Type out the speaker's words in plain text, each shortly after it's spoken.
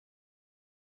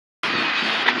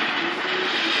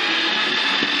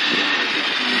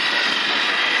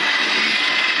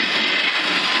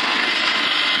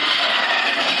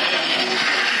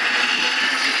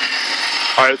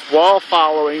Alright, it's wall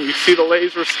following. You see the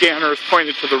laser scanner is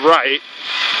pointed to the right,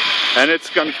 and it's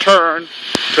going to turn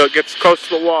till it gets close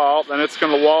to the wall, then it's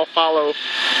going to wall follow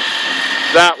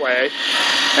that way,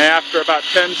 and after about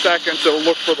 10 seconds it will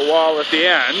look for the wall at the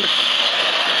end,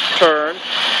 turn,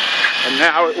 and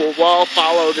now it will wall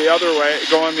follow the other way,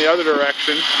 go in the other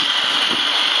direction.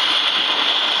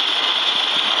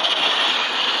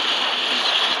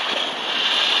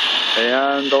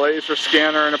 And the laser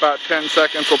scanner in about 10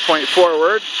 seconds will point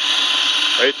forward.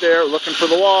 Right there, looking for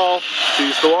the wall,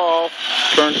 sees the wall,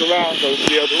 turns around, goes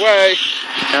the other way,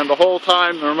 and the whole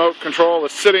time the remote control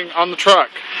is sitting on the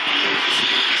truck.